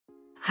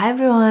Hi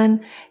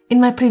everyone!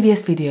 In my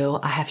previous video,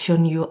 I have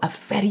shown you a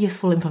very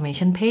useful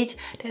information page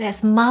that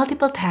has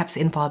multiple tabs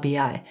in Power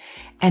BI.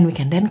 And we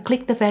can then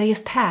click the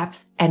various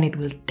tabs and it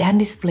will then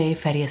display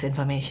various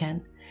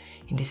information.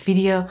 In this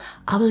video,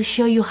 I will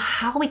show you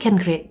how we can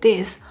create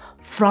this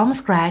from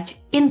scratch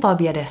in Power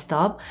BI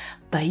Desktop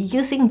by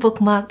using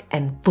Bookmark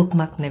and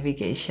Bookmark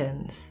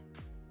navigations.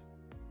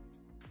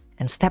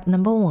 And step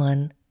number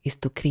 1 is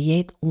to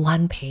create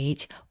one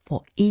page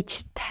for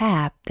each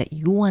tab that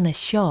you want to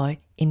show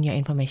in your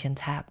information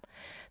tab.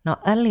 Now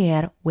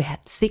earlier we had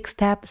 6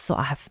 tabs, so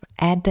I have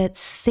added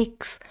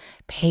 6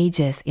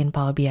 pages in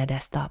Power BI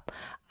Desktop.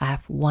 I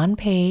have one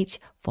page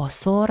for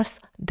source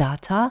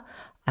data,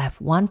 I have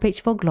one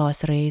page for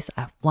glossaries,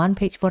 I have one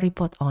page for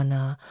report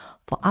owner,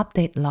 for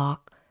update log,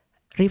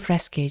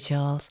 refresh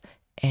schedules,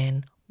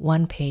 and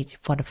one page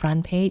for the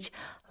front page,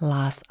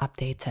 last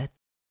updated.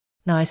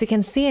 Now as you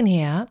can see in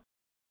here,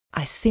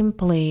 I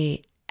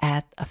simply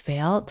add a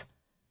field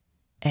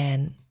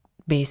and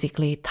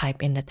basically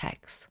type in the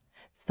text.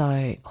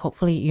 So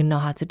hopefully you know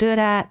how to do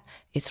that.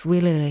 It's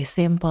really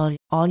simple.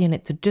 All you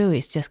need to do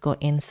is just go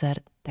insert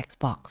text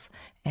box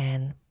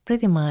and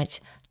pretty much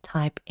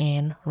type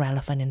in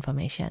relevant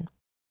information.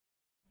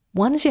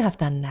 Once you have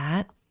done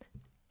that,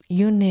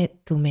 you need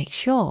to make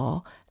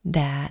sure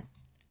that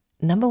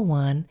number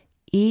 1,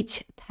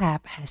 each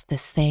tab has the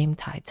same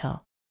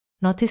title.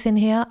 Notice in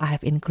here I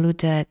have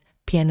included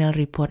P&L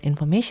report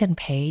information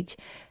page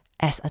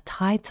as a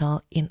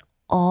title in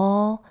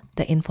all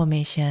the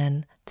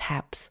information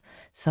tabs.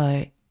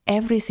 So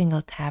every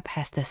single tab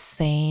has the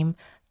same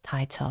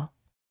title.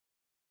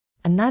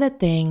 Another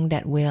thing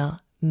that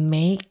will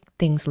make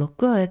things look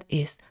good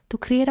is to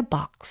create a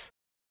box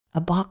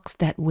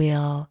that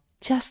will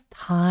just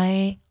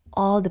tie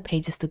all the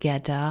pages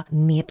together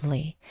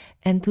neatly.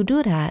 And to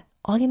do that,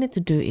 all you need to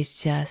do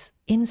is just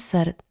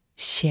insert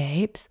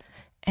shapes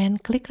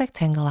and click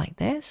rectangle like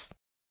this.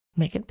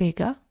 Make it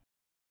bigger.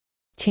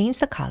 Change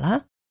the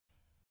color.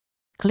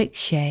 Click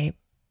shape,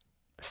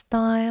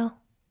 style,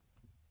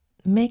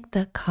 make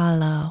the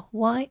color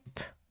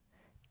white,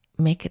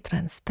 make it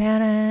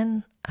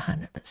transparent,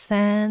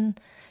 100%.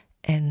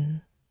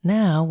 And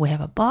now we have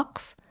a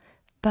box,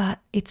 but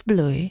it's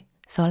blue.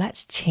 So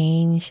let's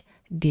change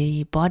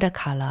the border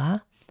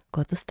color.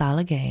 Go to style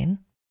again.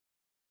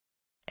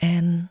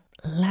 And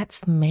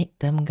let's make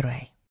them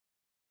gray.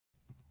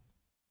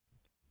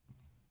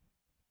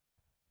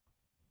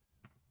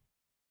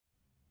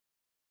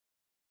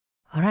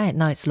 Alright,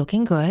 now it's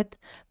looking good,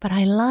 but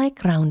I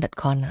like rounded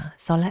corner.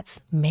 So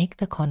let's make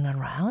the corner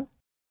round.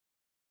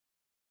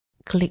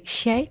 Click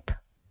shape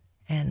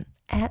and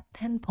add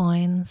 10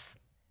 points.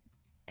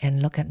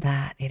 And look at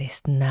that, it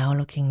is now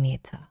looking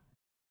neater.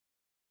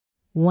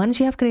 Once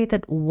you have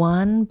created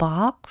one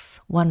box,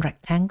 one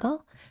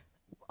rectangle,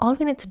 all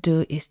we need to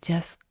do is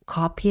just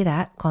copy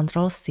that,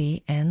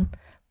 Ctrl+C, and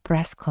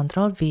press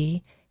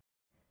Ctrl+V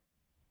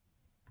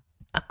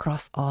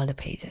across all the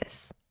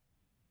pages.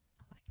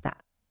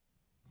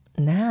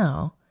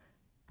 Now,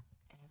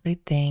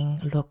 everything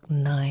looks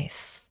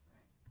nice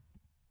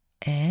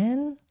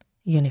and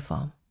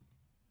uniform.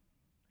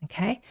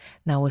 Okay,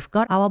 now we've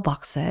got our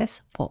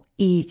boxes for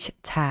each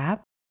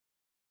tab.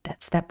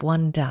 That's step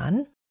 1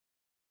 done.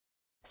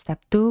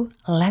 Step 2,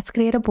 let's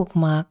create a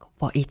bookmark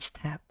for each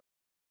tab.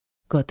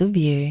 Go to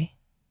View,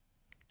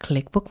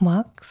 click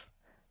Bookmarks,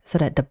 so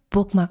that the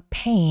bookmark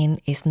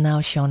pane is now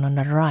shown on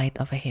the right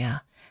over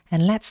here.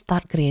 And let's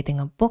start creating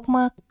a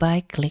bookmark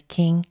by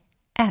clicking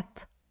Add.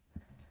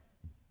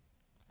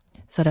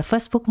 So the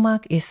first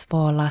bookmark is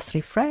for last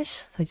refresh.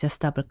 So just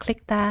double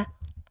click that,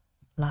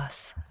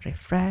 last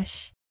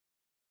refresh.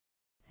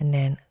 And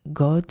then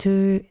go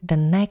to the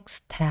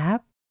next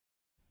tab,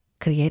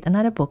 create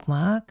another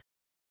bookmark,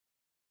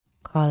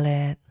 call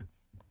it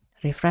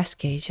refresh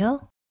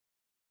schedule.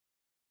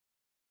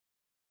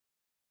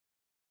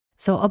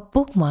 So a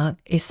bookmark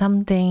is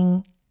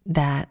something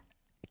that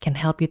can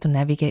help you to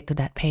navigate to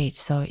that page.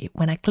 So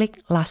when I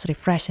click last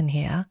refresh in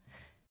here,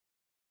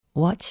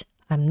 watch,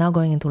 I'm now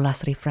going into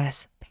last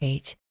refresh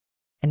page.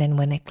 And then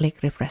when I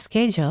click refresh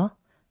schedule,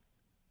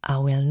 I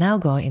will now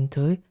go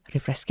into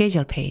refresh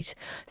schedule page.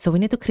 So we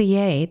need to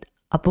create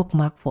a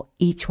bookmark for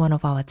each one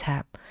of our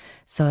tab.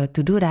 So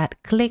to do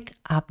that, click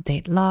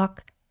update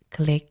log,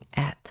 click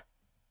add.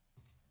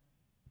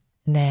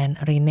 And then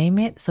rename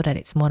it so that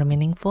it's more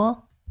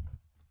meaningful.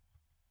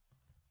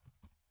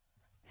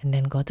 And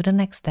then go to the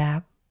next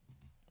tab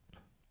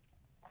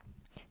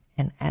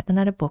and add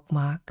another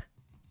bookmark.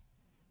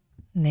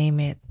 Name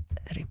it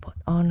report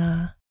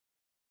owner,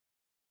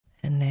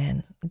 and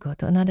then go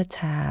to another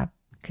tab,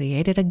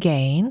 create it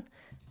again,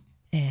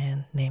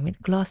 and name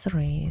it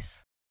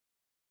glossaries.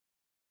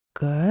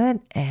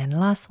 Good, and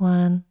last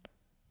one,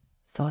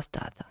 source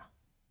data.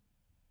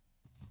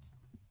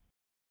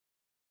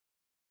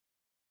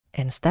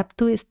 And step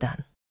 2 is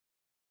done.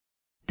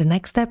 The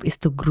next step is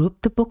to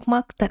group the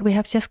bookmark that we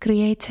have just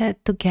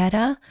created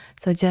together.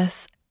 So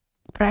just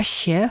press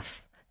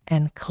Shift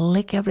and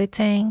click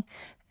everything,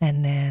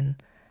 and then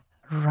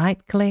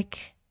right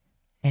click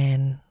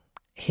and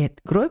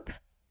hit group.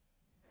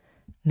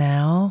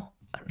 Now,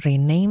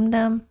 rename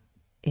them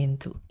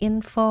into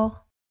info.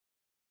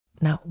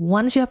 Now,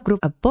 once you have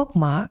grouped a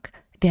bookmark,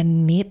 they're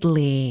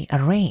neatly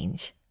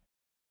arranged.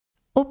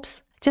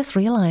 Oops, just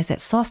realized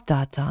that source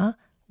data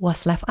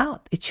was left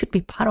out. It should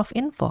be part of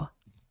info.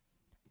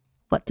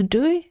 What to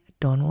do?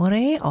 Don't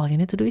worry, all you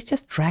need to do is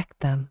just drag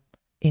them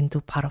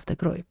into part of the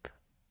group.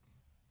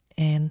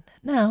 And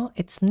now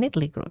it's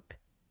neatly grouped.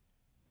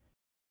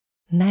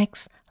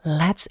 Next,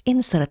 let's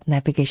insert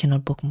navigational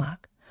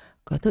bookmark.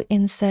 Go to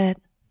Insert,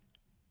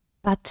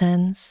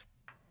 Buttons,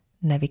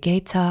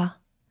 Navigator,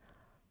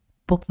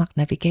 Bookmark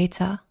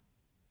Navigator.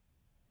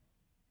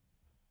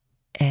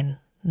 And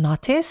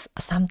notice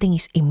something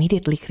is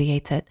immediately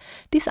created.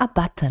 These are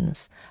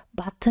buttons.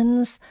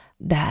 Buttons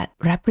that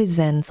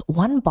represents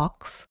one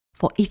box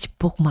for each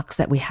bookmarks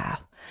that we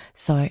have.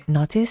 So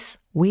notice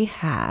we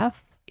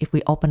have, if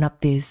we open up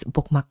these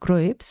bookmark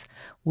groups,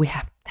 we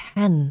have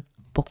 10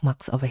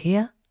 bookmarks over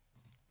here.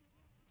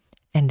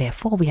 And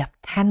therefore we have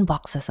 10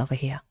 boxes over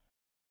here.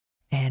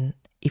 And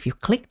if you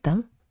click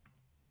them,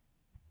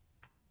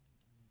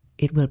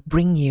 it will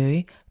bring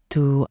you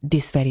to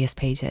these various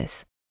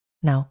pages.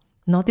 Now,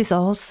 notice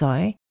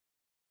also,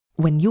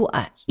 when you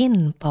are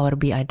in Power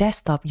BI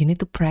Desktop, you need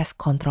to press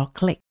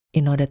Ctrl-click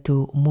in order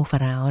to move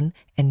around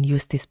and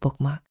use this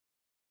bookmark.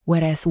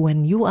 Whereas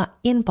when you are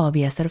in Power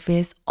BI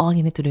Surface, all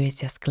you need to do is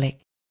just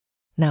click.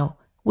 Now,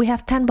 we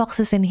have 10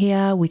 boxes in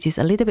here, which is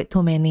a little bit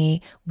too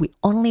many. We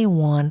only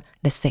want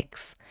the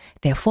 6.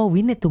 Therefore,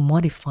 we need to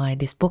modify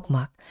this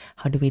bookmark.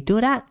 How do we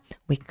do that?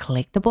 We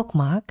click the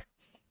bookmark,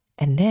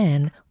 and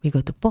then we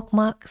go to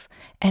Bookmarks,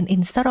 and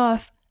instead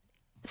of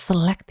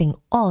selecting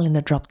all in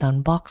the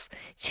drop-down box,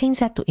 change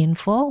that to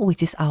info,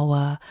 which is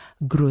our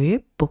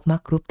group,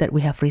 bookmark group that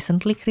we have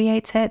recently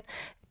created,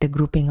 the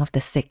grouping of the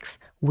 6,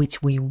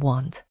 which we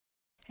want.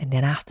 And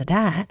then after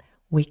that,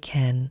 we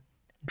can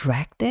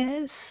drag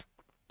this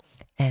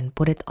and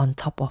put it on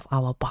top of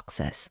our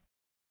boxes.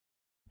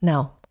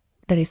 Now,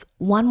 there is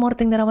one more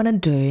thing that I want to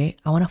do.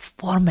 I want to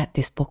format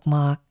this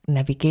bookmark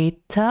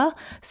navigator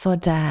so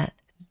that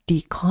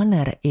the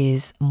corner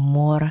is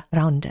more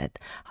rounded.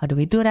 How do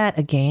we do that?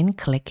 Again,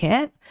 click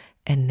it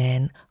and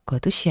then go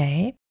to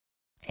shape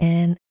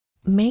and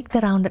make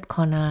the rounded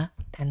corner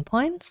 10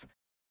 points.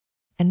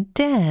 And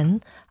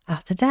then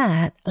after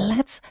that,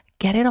 let's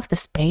get rid of the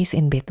space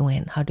in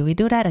between. How do we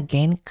do that?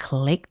 Again,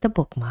 click the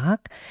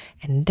bookmark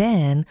and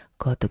then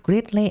go to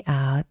grid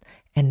layout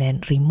and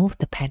then remove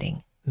the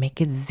padding.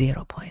 Make it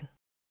 0 point.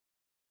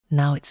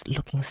 Now it's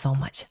looking so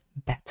much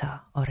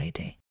better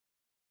already.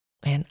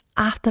 And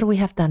after we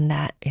have done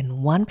that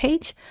in one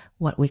page,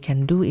 what we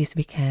can do is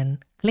we can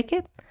click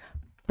it,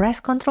 press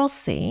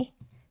Ctrl-C,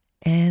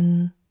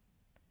 and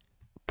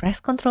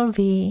press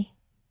Ctrl-V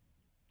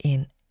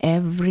in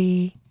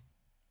every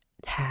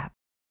tab.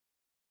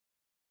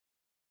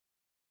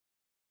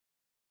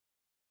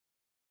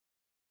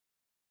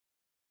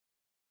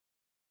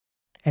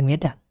 And we're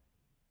done.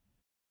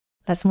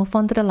 Let's move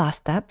on to the last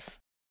steps.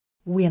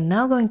 We are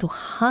now going to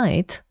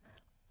hide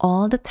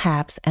all the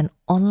tabs and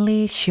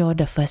only show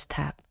the first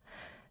tab.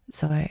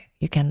 So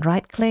you can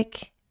right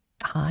click,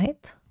 hide.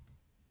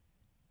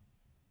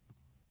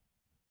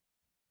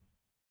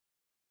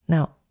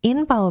 Now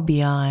in Power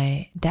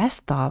BI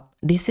Desktop,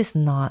 this is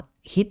not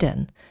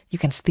hidden. You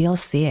can still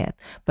see it.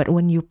 But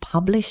when you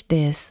publish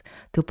this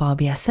to Power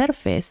BI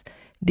Surface,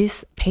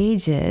 these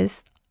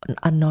pages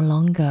are no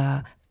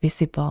longer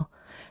visible.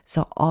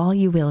 So all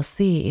you will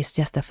see is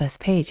just the first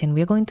page, and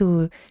we're going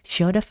to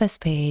show the first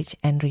page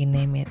and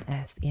rename it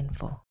as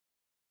info.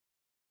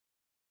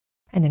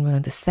 And then we're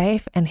going to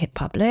save and hit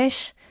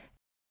publish.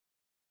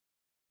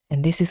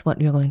 And this is what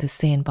you're going to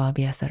see in Power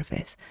BI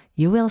Surface.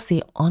 You will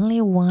see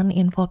only one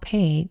info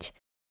page,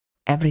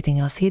 everything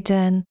else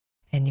hidden,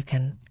 and you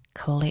can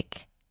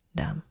click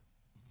them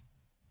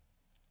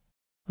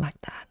like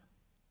that.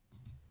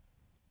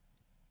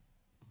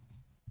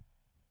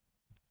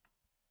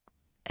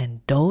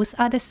 And those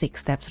are the 6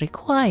 steps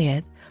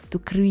required to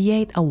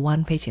create a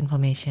one-page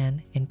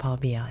information in Power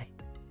BI.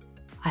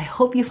 I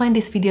hope you find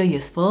this video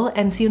useful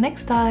and see you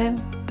next time.